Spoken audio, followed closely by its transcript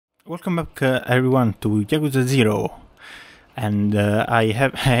Welcome back, everyone, to Yakuza 0, and I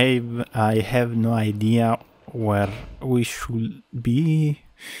have no idea where we should be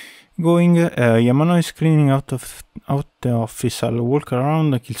going. Yamano is cleaning out the office. I'll walk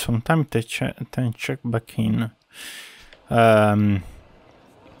around, kill some time, then check back in.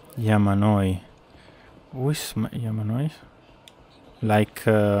 Yamanoi. Who is Yamanoi? Like,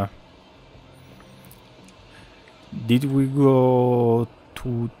 did we go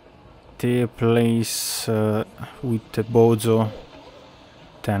to the place with the Bozo?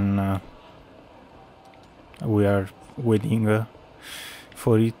 Then we are waiting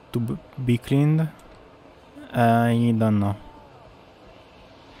for it to be cleaned. I don't know.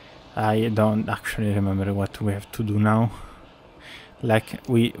 I don't actually remember what we have to do now. Like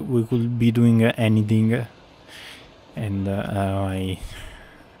we could be doing anything, and I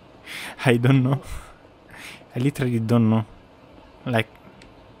don't know. I literally don't know. Like,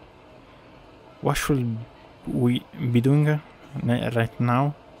 what should we be doing right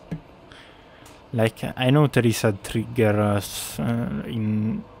now? Like, I know there is a trigger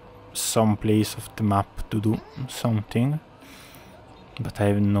in some place of the map to do something, but I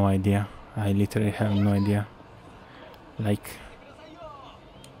have no idea. I literally have no idea. Like,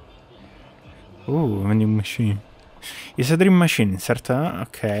 oh, vending machine. It's a dream machine, insert.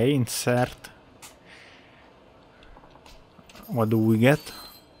 Okay, insert. What do we get?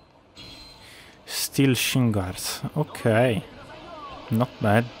 Steel shin guards. Okay, not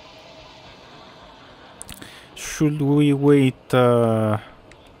bad. Should we wait while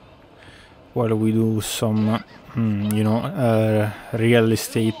we do some, you know, real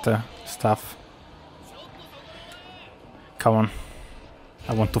estate stuff? Come on,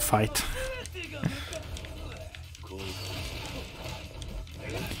 I want to fight.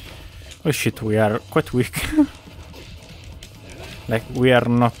 Oh shit, we are quite weak. Like, we are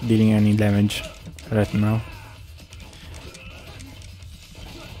not dealing any damage right now.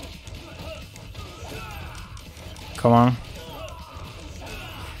 Come on.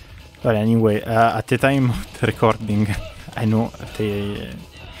 But anyway, at the time of the recording, I know the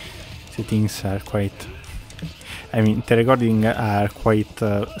things are quite... I mean, the recording are quite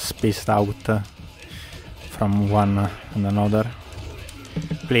spaced out from one and another.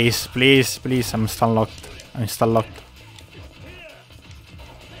 Please, please, please, I'm stun locked. I'm stun locked.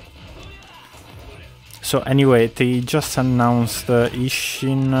 So anyway, they just announced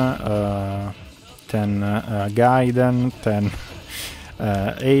Ishin, then Gaiden, then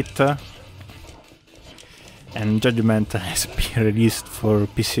 8, and Judgment has been released for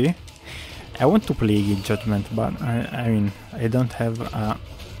PC. I want to play Judgment, but I mean, I don't have a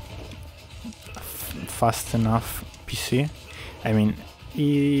fast enough PC. I mean,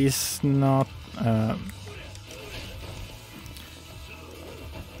 it's not...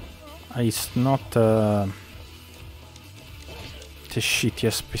 it's not the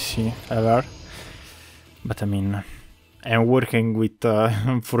shittiest PC ever, but I mean, I'm working with 4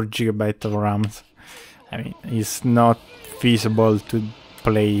 GB of RAM. I mean, it's not feasible to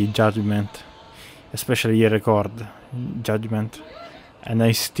play Judgment, especially record Judgment, and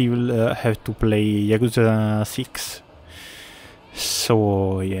I still have to play Yakuza 6.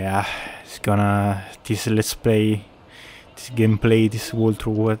 So yeah, it's gonna, this let's play, this gameplay, this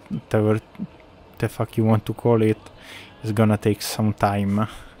walkthrough, whatever the fuck you want to call it, is gonna take some time.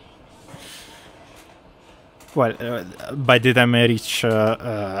 Well, by the time I reach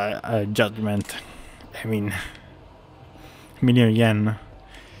Judgment, I mean, million yen.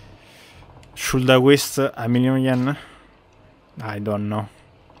 Should I waste a million yen? I don't know.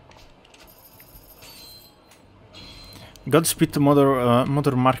 Godspeed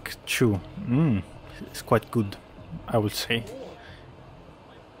Motor Mark II. It's quite good, I would say.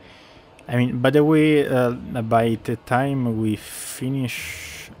 I mean, by the way, by the time we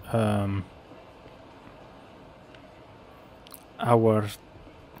finish our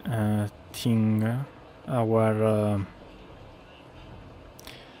thing, our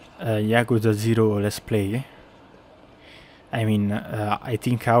Yakuza 0 Let's Play, I mean, I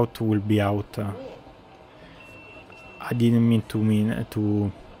think out will be out. I didn't mean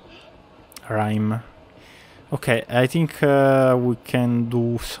to rhyme. Okay, I think we can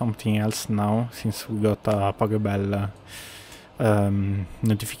do something else now, since we got a Pokebell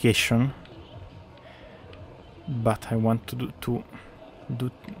notification. But I want to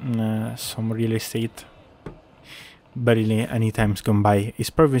do some real estate. Barely any time's gone by. It's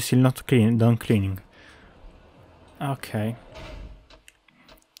probably still not done cleaning. Okay.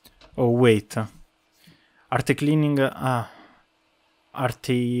 Oh wait. Are they cleaning? Are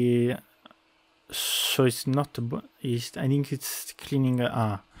they? So it's not. I think it's cleaning.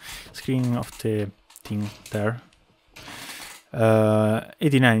 screen of the thing there.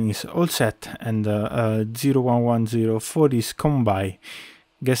 89 is all set, and 011040 is come by.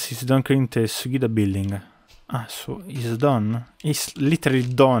 Guess it's done cleaning the Sugida building. Ah, so it's done? It's literally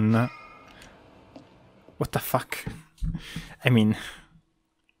done. What the fuck? I mean...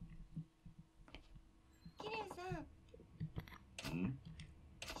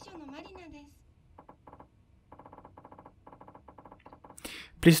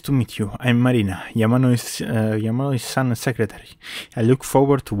 Pleased to meet you. I'm Marina, Yamano's son secretary. I look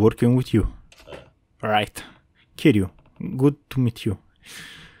forward to working with you. Right. Kiryu, good to meet you.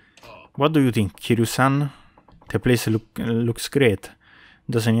 What do you think, Kiryu-san? The place looks great,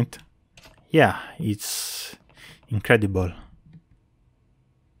 doesn't it? Yeah, it's incredible.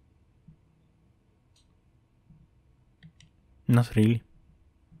 Not really.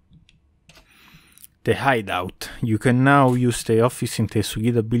 The hideout. You can now use the office in the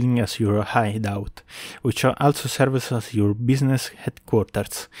Sugida building as your hideout, which also serves as your business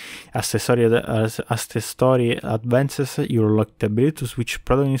headquarters. As the story advances, you unlock the ability to switch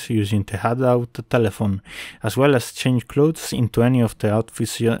protagonists using the hideout telephone, as well as change clothes into any of the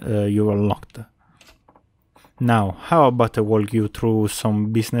outfits you unlocked. Now, how about I walk you through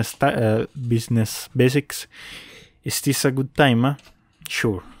some business basics? Is this a good time? Huh?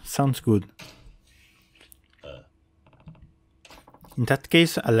 Sure, sounds good. In that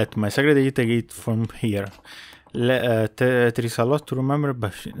case, I'll let my secretary take it from here. There is a lot to remember,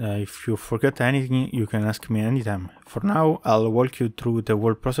 but if you forget anything, you can ask me anytime. For now, I'll walk you through the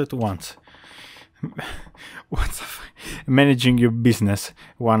whole process once. What the fuck? Managing your business,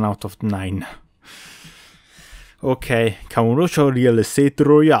 1 out of 9. Okay, Kamurocho Real Estate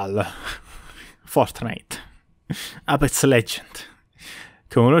Royale. Fortnite. Apex Legend.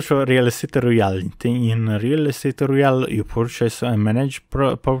 Kamurocho Real Estate Royale. In Real Estate Royale, you purchase and manage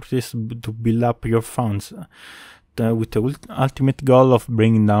properties to build up your funds, with the ultimate goal of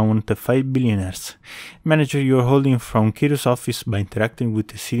bringing down the 5 billionaires. Manage your holding from Kiryu's office by interacting with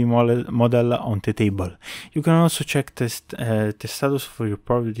the city model on the table. You can also check the status for your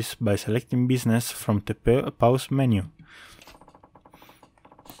properties by selecting business from the pause menu.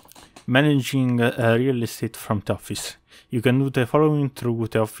 Managing real estate from the office. You can do the following through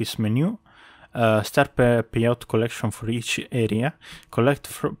the office menu. Start payout collection for each area, collect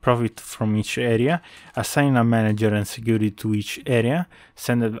profit from each area, assign a manager and security to each area,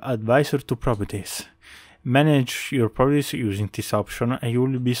 send an advisor to properties. Manage your properties using this option and you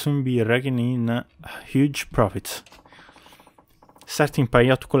will soon be raking in huge profits. Starting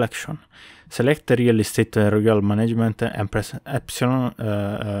payout collection. Select the real estate royal management and press Epsilon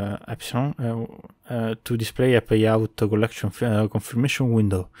to display a payout collection confirmation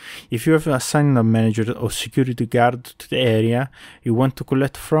window. If you have assigned a manager or security guard to the area you want to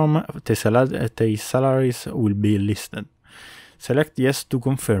collect from, the salaries will be listed. Select yes to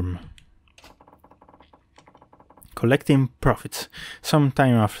confirm. Collecting profits.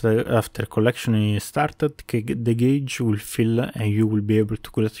 Sometime after collection is started, the gauge will fill and you will be able to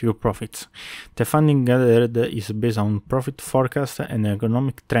collect your profits. The funding gathered is based on profit forecast and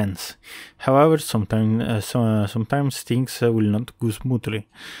economic trends. However, sometimes things will not go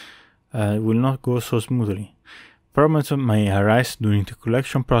so smoothly. Problems may arise during the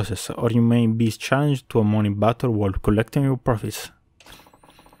collection process, or you may be challenged to a money battle while collecting your profits.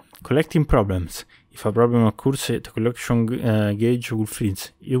 Collecting problems. If a problem occurs, the collection gauge will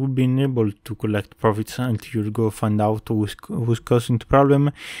freeze. You will be unable to collect profits until you go find out who's causing the problem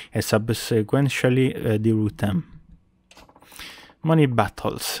and subsequently deal with them. Money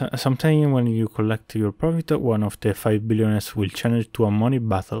battles. Sometimes when you collect your profit, one of the 5 billionaires will challenge to a money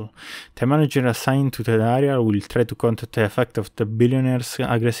battle. The manager assigned to the area will try to counter the effect of the billionaire's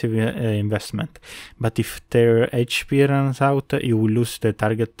aggressive investment. But if their HP runs out, you will lose the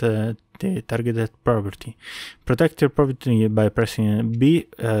targeted property. Protect your property by pressing B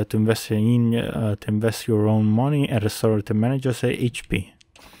to invest your own money and restore the manager's HP.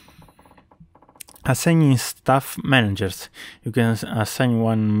 Assigning staff managers. You can assign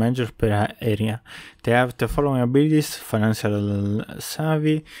one manager per area. They have the following abilities: financial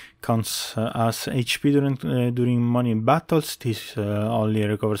savvy, counts as HP during money battles. This only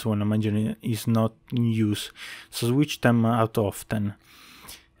recovers when a manager is not in use, so switch them out often.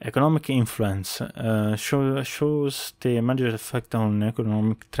 Economic influence shows the manager's effect on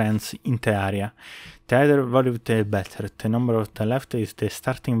economic trends in the area. The higher value the better. The number on the left is the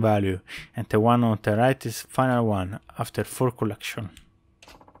starting value and the one on the right is final one after 4 collection.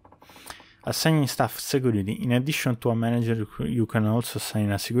 Assigning staff security. In addition to a manager, you can also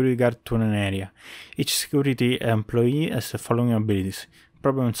assign a security guard to an area. Each security employee has the following abilities: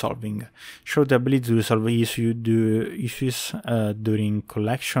 Problem solving. Show the ability to resolve issues during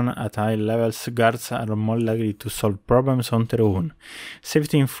collection at high levels. Guards are more likely to solve problems on their own.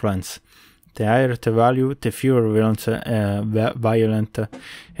 Safety influence. The higher the value, the fewer violent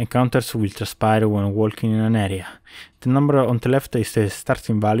encounters will transpire when walking in an area. The number on the left is the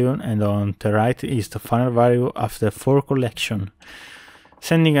starting value, and on the right is the final value after 4 collection.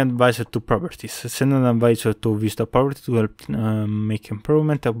 Sending advisor to properties. Send an advisor to visit a property to help make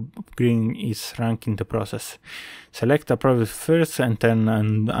improvement, upgrading its rank in the process. Select a property first, and then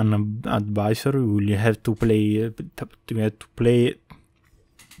an advisor. You have to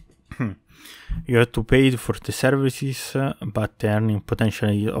You have to pay for the services, but the earning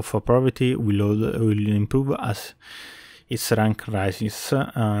potential of a property will improve as its rank rises.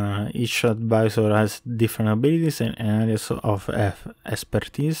 Each advisor has different abilities and areas of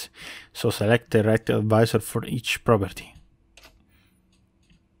expertise, so select the right advisor for each property.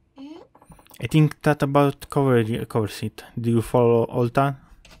 I think that about covers it. Do you follow all that?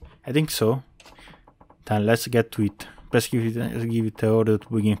 I think so. Then let's get to it. Let's give it the order to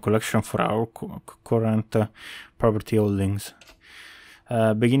begin collection for our current property holdings.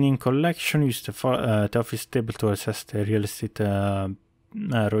 Beginning collection, use the office table to access the real estate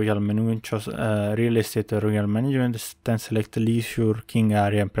royal menu. Choose real estate royal management. Then select the leisure king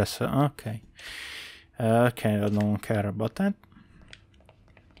area and press OK. Okay, I don't care about that.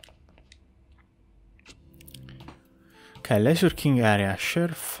 Okay, leisure king area, share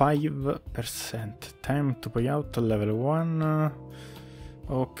 5%. Time to pay out level 1.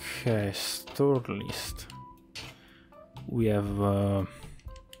 Okay, store list. We have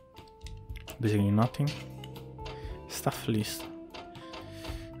basically nothing. Stuff list.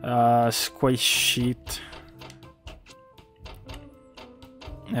 Squash sheet.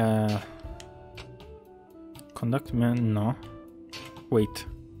 Conduct man, no. Wait.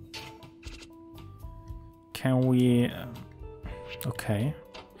 Can we... okay.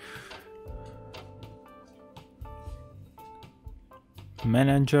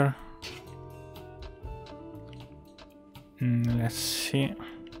 Manager. Let's see.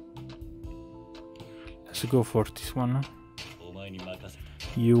 Let's go for this one.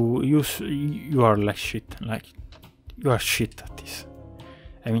 You are like shit. Like, you are shit at this.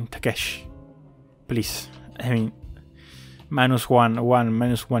 I mean, Takeshi. Please. I mean, -1,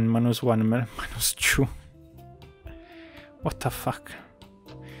 -2. What the fuck?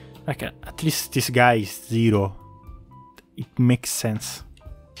 Like, at least this guy is 0. It makes sense.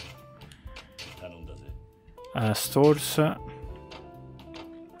 Stores.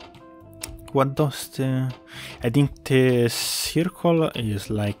 What does the... I think the circle is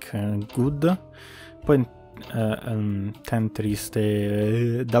like good. Point 10 is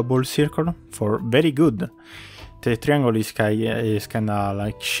the double circle for very good. The triangle is kinda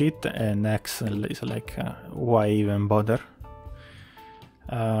like shit, and X is like why even bother?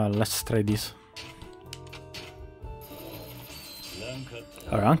 Let's try this.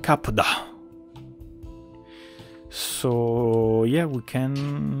 Rank up da. So yeah, we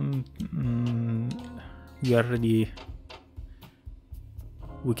can. We are ready.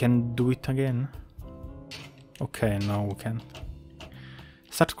 We can do it again. Okay, no, we can't.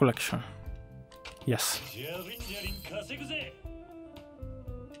 Start collection. Yes.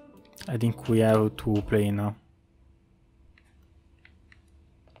 I think we have to play now.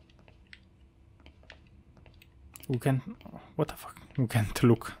 We can... what the fuck? We can't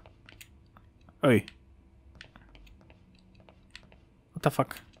look. Oi. What the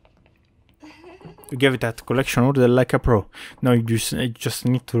fuck? You gave it that collection order like a pro. Now you just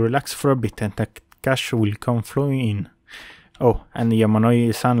need to relax for a bit and the cash will come flowing in. Oh, and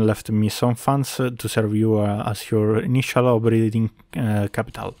Yamanoi-san left me some funds to serve you as your initial operating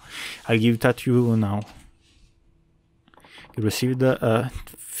capital. I'll give that to you now. You received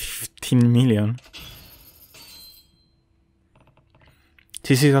 15 million.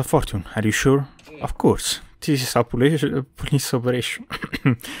 This is a fortune, are you sure? Of course. This is a police operation.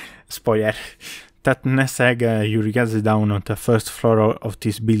 Spoiler. That nest egg you gathered down on the first floor of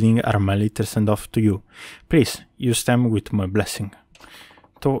this building are my little send-off to you. Please, use them with my blessing.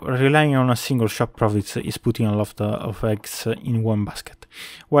 So, relying on a single shop profits is putting a lot of eggs in one basket.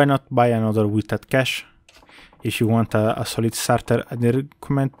 Why not buy another with that cash? If you want a solid starter, I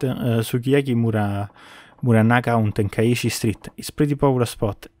recommend Sukiyaki Muranaga on Tenkaichi Street. It's a pretty popular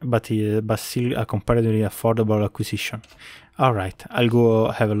spot, but still a comparatively affordable acquisition. Alright, I'll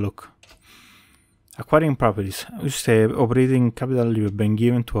go have a look. Acquiring properties. Use the operating capital you've been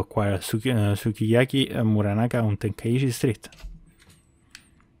given to acquire Sukiyaki Muranaga on Tenkaichi Street.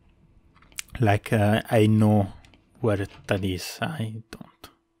 Like, I know where that is. I don't.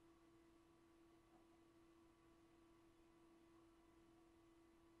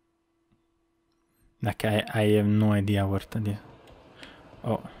 Like, I have no idea what that is.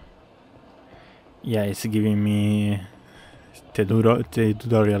 Oh. Yeah, it's giving me the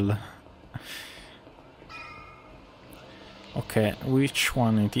tutorial. Okay, which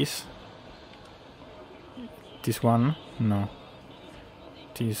one it is? This one? No.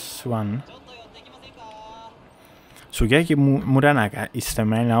 This one? Sugiyaki Muranaka is the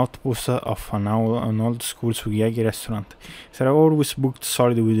main outpost of an old school sugiyaki restaurant. They are always booked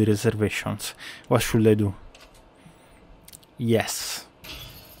solid with reservations. What should I do? Yes.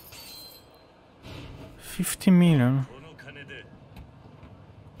 50 million?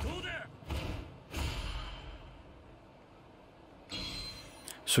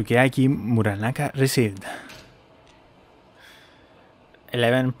 Sugiyaki Muranaka received.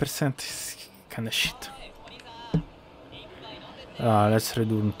 11% is kinda shit. Let's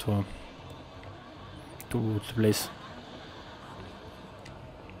return to the place.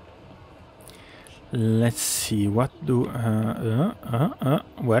 Let's see, what do...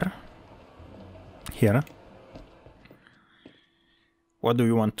 where? Here. What do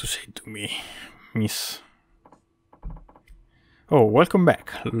you want to say to me, miss? Oh, welcome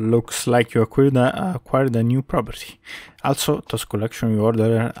back. Looks like you acquired a new property. Also, those collection you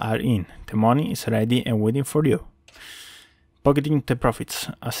ordered are in. The money is ready and waiting for you. Pocketing the profits.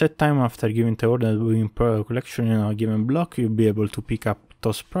 A set time after giving the order to begin collection in a given block, you'll be able to pick up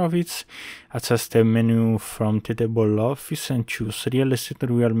those profits. Access the menu from the table office and choose Real Estate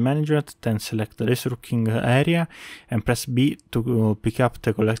Real Management, then select the Resurrecting area and press B to pick up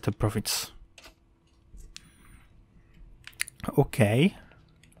the collected profits. Okay.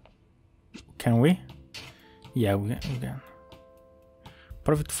 Can we? Yeah, we can.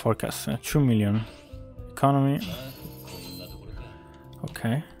 Profit forecast, 2 million. Economy.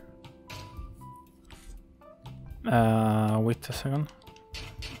 Okay. Wait a second.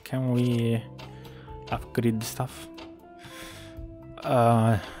 Can we upgrade the stuff?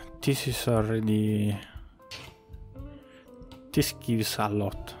 This is already... This gives a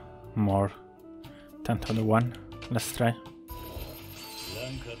lot more. 10 to the 1. Let's try.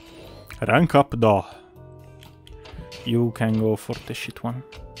 Rank up though. You can go for the shit one.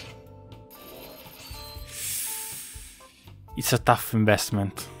 It's a tough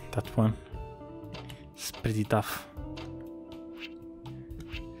investment, that one. It's pretty tough.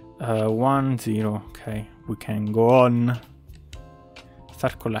 1-0, okay. We can go on.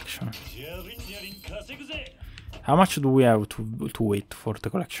 Start collection. How much do we have to wait for the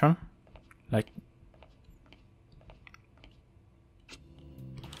collection? Like...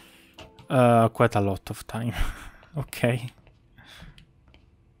 quite a lot of time. Okay.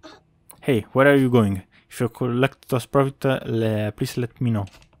 Hey, where are you going? If you collect those profits, please let me know.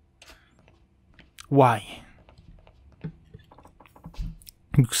 Why?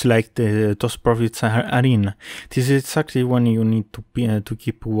 Looks like those profits are in. This is exactly when you need to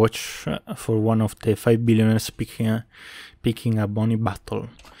keep watch for one of the 5 billionaires picking a money battle.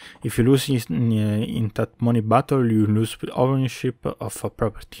 If you lose in that money battle, you lose ownership of a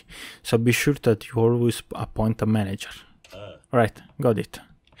property. So be sure that you always appoint a manager. Right, got it.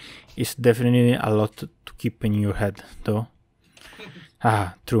 It's definitely a lot to keep in your head, though.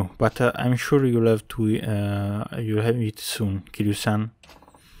 Ah, true, but I'm sure you'll have it soon, Kiryu-san.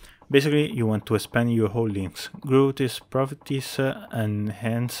 Basically, you want to expand your holdings, grow these profits, and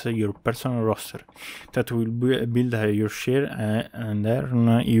enhance your personal roster. That will build your share and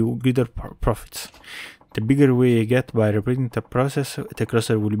earn you greater profits. The bigger we get by repeating the process, the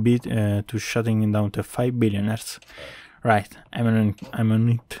closer we'll be to shutting down the 5 billionaires. Right, I'm on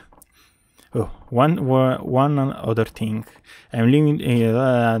it. Oh, one other thing. I'm leaving.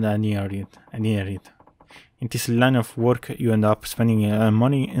 I near it. In this line of work, you end up spending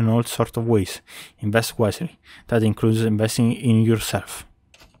money in all sorts of ways. Invest wisely. That includes investing in yourself.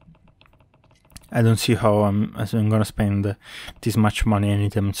 I don't see how I'm gonna spend this much money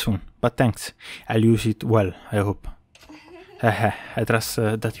anytime soon. But thanks. I'll use it well, I hope. I trust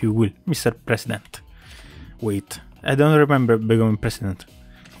that you will, Mr. President. Wait, I don't remember becoming president.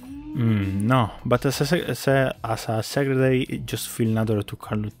 No, but as a secretary, it just feels natural to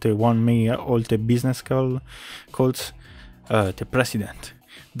call the one making all the business calls the president.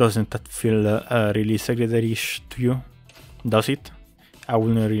 Doesn't that feel really secretary-ish to you? Does it? I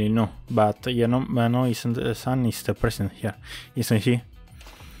wouldn't really know, but you know, his son is the president here, isn't he?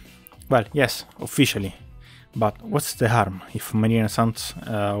 Well, yes, officially. But what's the harm? If Marina Santos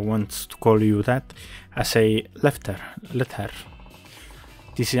wants to call you that, I say let her.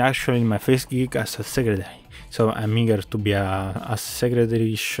 This is actually my first gig as a secretary, so I'm eager to be as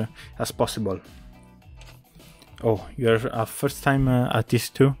secretary-ish as possible. Oh, you're a first time at this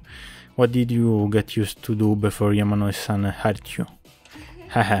too? What did you get used to do before Yamano-san hurt you?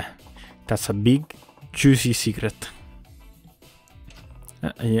 Haha, that's a big, juicy secret.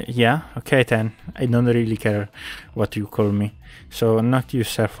 Yeah, okay then. I don't really care what you call me. So knock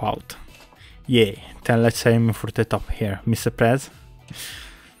yourself out. Yeah, then let's aim for the top here, Mr. Prez.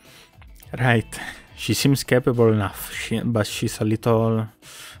 Right, she seems capable enough, but she's a little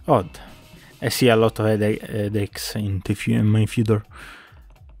odd. I see a lot of headaches in my future.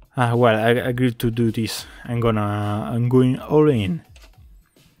 Well, I agreed to do this. I'm going all in.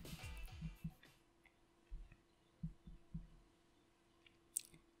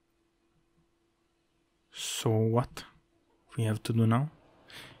 So what we have to do now?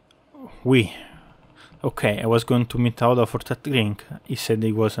 Okay, I was going to meet Aoda for that drink. He said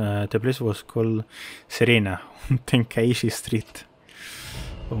it was the place was called Serena, Tenkaichi Street.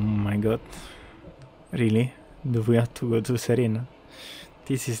 Oh my god. Really? Do we have to go to Serena?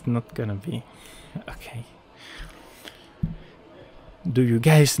 This is not gonna be... Okay. Do you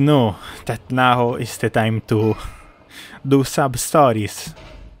guys know that now is the time to do sub-stories?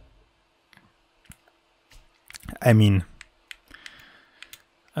 I mean...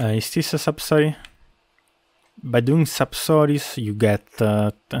 is this a sub-story? By doing sub-stories you get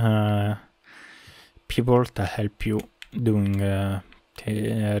people that help you doing the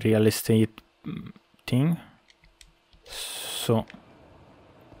real estate thing. So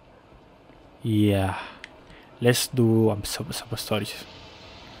yeah, let's do sub-stories.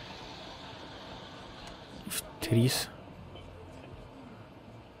 If there is...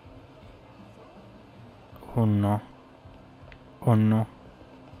 Oh no. Oh no.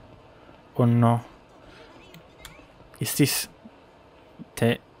 Oh no. Is this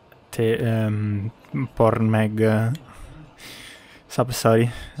the porn mag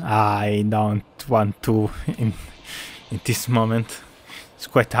sub-story? I don't want to in this moment. It's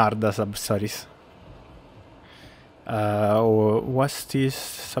quite hard, the sub-stories. What's this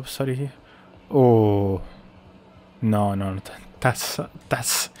sub-story here? Oh no, that's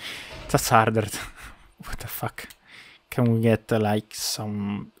harder. What the fuck? Can we get like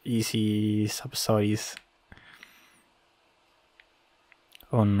some easy sub-stories?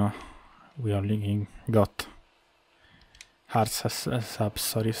 Oh no, we only got hard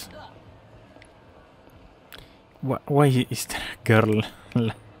sub-stories. Why is there a girl?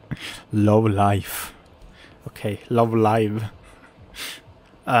 Love life. Okay, love live.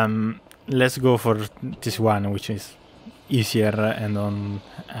 Let's go for this one, which is easier, and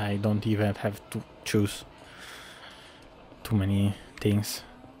I don't even have to choose too many things.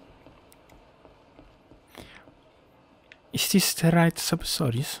 Is this the right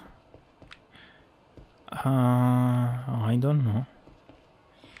sub-stories? I don't know.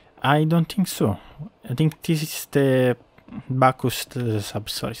 I don't think so. I think this is the Bacchus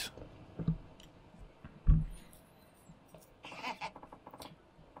sub-stories.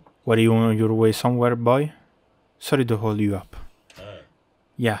 What, are you on your way somewhere, boy? Sorry to hold you up.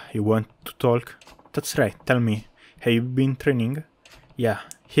 Yeah, you want to talk? That's right, tell me. Have you been training? Yeah,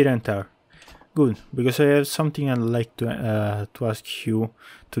 here and there. Good, because I have something I'd like to ask you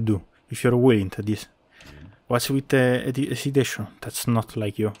to do, if you're willing to this. What's with the hesitation? That's not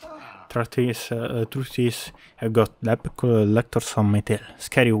like you. Truth is, I've got lab collectors on my tail,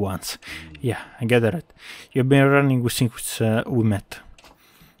 scary ones. Yeah, I gather it. You've been running with since we met.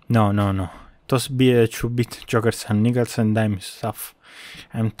 No. Those two-bit jokers and nickels and dimes stuff.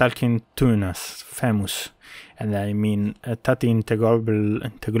 I'm talking tunas, famous. And I mean that in the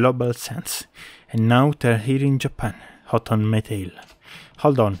global sense. And now they're here in Japan, hot on my tail.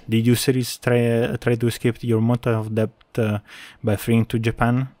 Hold on, did you seriously try to escape your mountain of debt by fleeing to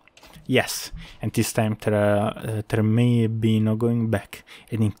Japan? Yes, and this time there may be no going back.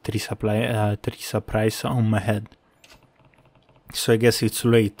 I think there is a price on my head. So I guess it's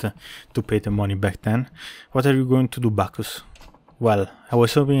too late to pay the money back then. What are you going to do, Bacchus? Well, I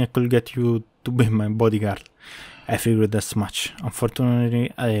was hoping I could get you to be my bodyguard. I figured as much.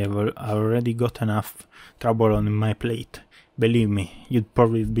 Unfortunately, I have already got enough trouble on my plate. Believe me, you'd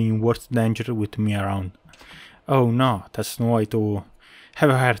probably be in worse danger with me around. Oh no, that's no way to... Have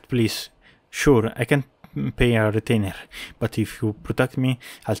a heart, please. Sure, I can pay a retainer, but if you protect me,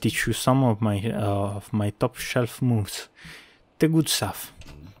 I'll teach you some of my top shelf moves. The good stuff.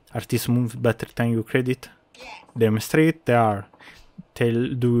 Are these moves better than you credit? Demonstrate they are.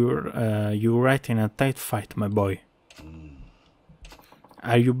 They'll do you right in a tight fight, my boy.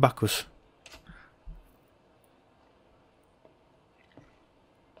 Are you Bacchus?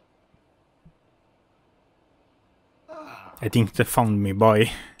 I think they found me, boy.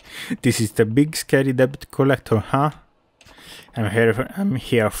 This is the big scary debt collector, huh? I'm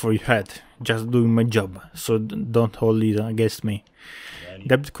here for your head. Just doing my job, so don't hold it against me.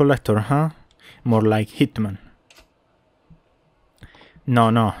 Debt collector, huh? More like hitman.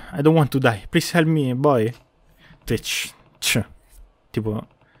 No, I don't want to die. Please help me, boy. Tipo,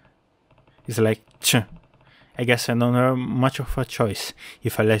 it's like, I guess I don't have much of a choice.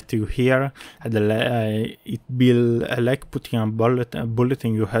 If I let you here, it'd be like putting a bullet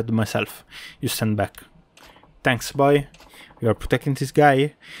in your head myself. You stand back. Thanks, boy. You're protecting this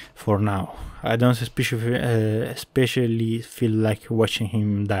guy for now. I don't especially feel like watching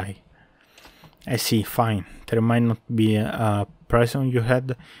him die. I see, fine. There might not be a price on your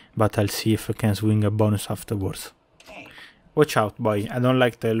head, but I'll see if I can swing a bonus afterwards. Watch out, boy. I don't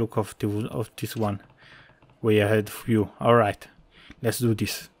like the look of this one. Way ahead of you. Alright, let's do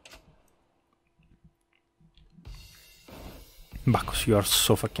this. Bacchus, you are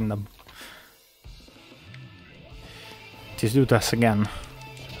so fucking dumb. This dude us again.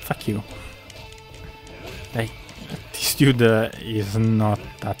 Fuck you. Like, this dude is not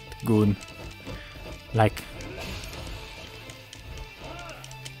that good. Like,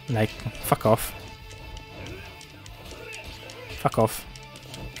 fuck off. Fuck off.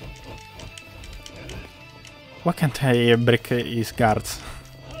 Why can't I break his guards?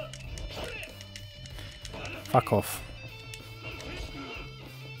 Fuck off.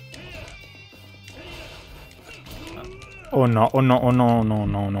 Oh no, oh no, oh no, no,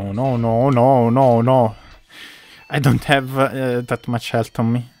 no, no, no, no, no, no, no. I don't have that much health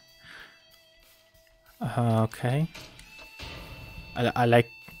on me. Okay. I don't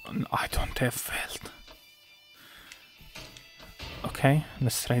have health. Okay,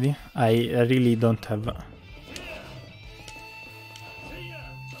 let's try it. I really don't have...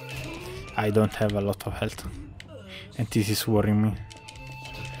 I don't have a lot of health. And this is worrying me.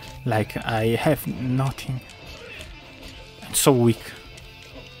 Like, I have nothing. I'm so weak.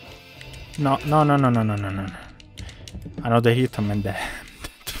 No. Another hit and dead.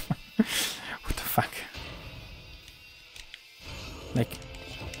 What the fuck? Like...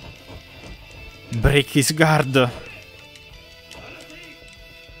 break his guard!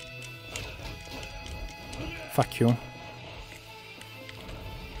 Fuck you.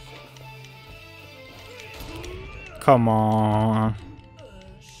 Come on.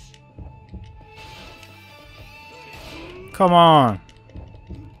 Come on.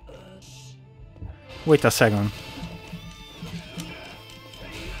 Wait a second.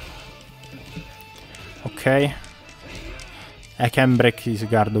 Okay. I can break his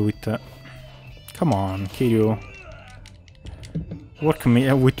guard with... Come on, Kiryu. Work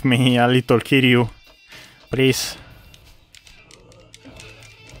with me a little, Kiryu. Please.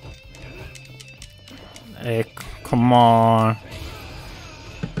 Come on.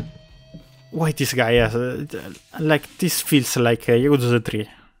 Why this guy has... like, this feels like Yakuza 3.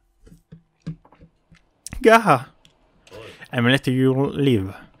 Gah! I'm letting you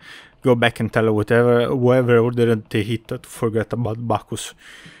leave. Go back and tell whoever ordered the hit to forget about Bacchus.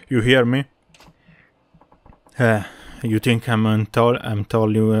 You hear me? You think I'm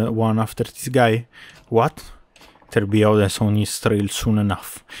totally one after this guy? What? There'll be others on his trail soon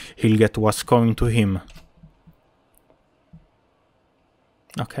enough. He'll get what's coming to him.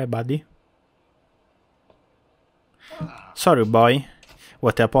 Okay, buddy. Sorry, boy.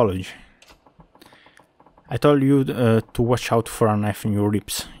 What apology. I told you to watch out for a knife in your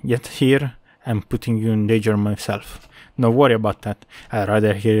ribs. Yet here, I'm putting you in danger myself. Don't worry about that. I'd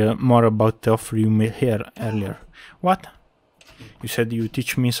rather hear more about the offer you made here earlier. What? You said you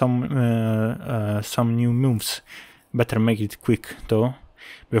teach me some new moves. Better make it quick, though,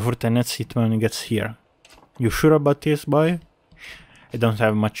 before the next hitman gets here. You sure about this, boy? I don't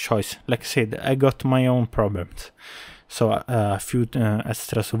have much choice. Like I said, I got my own problems. So a few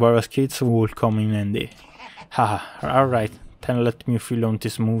extra survival skills will come in handy. Haha, alright. Then let me fill on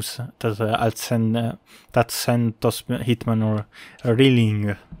these moves that I'll send those hitmen or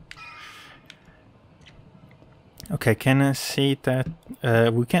reeling. Okay, can I say that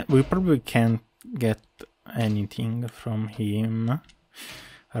we probably can't get anything from him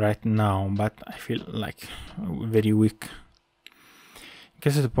right now, but I feel like very weak.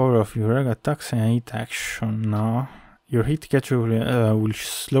 Increase the power of your regular attacks and hit action now. Your hit catcher will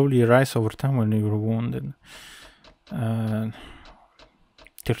slowly rise over time when you're wounded.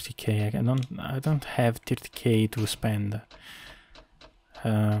 30k. I don't have 30k to spend.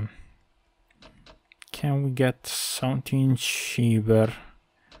 Can we get something cheaper?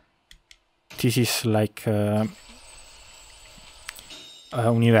 This is like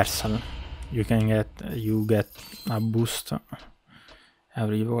universal. You get a boost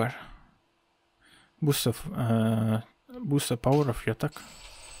everywhere. Boost of boost the power of your attack.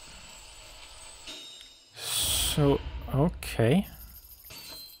 So, okay.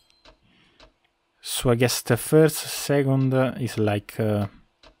 So I guess the first, second is like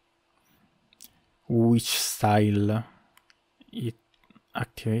which style it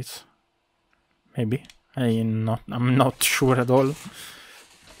activates. Maybe. I'm not sure at all.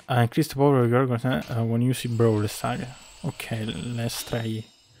 Increase the power of your when you see brawl style. Okay, let's try.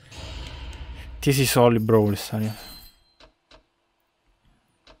 This is only brawl style.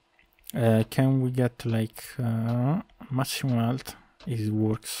 Can we get like maximum health? It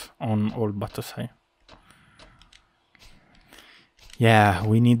works on all battle side. Yeah,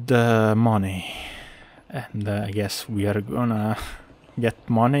 we need money, and I guess we are gonna get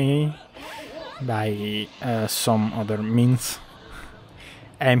money by some other means.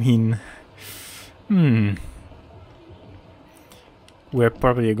 I mean, we're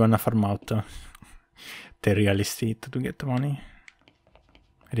probably gonna farm out the real estate to get money.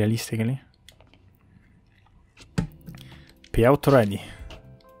 Realistically. Payout ready.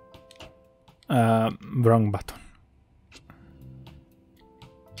 Wrong button.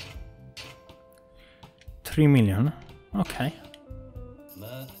 3 million. Okay.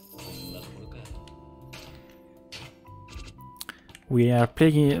 We are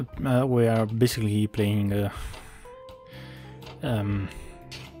playing. We are basically playing.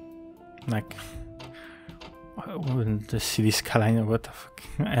 Like. The city skyline. What the fuck?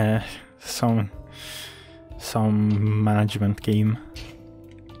 Some management game.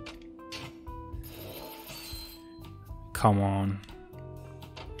 Come on.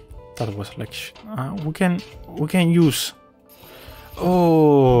 That was like we can use.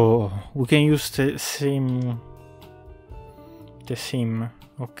 Oh, we can use the same.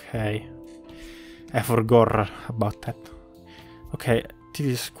 Okay, I forgot about that. Okay, this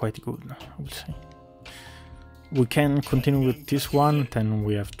is quite good, I would say. We can continue with this one, then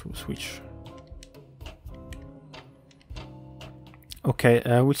we have to switch. Okay,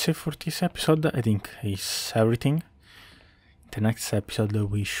 I would say for this episode, I think is everything. The next episode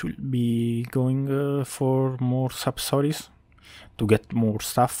we should be going for more sub-stories to get more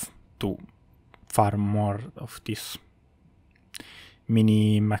stuff, to farm more of this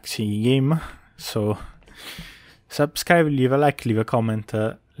mini maxi game. So subscribe, leave a like, leave a comment.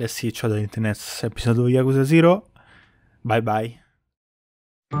 Let's see each other in the next episode of Yakuza 0. Bye bye.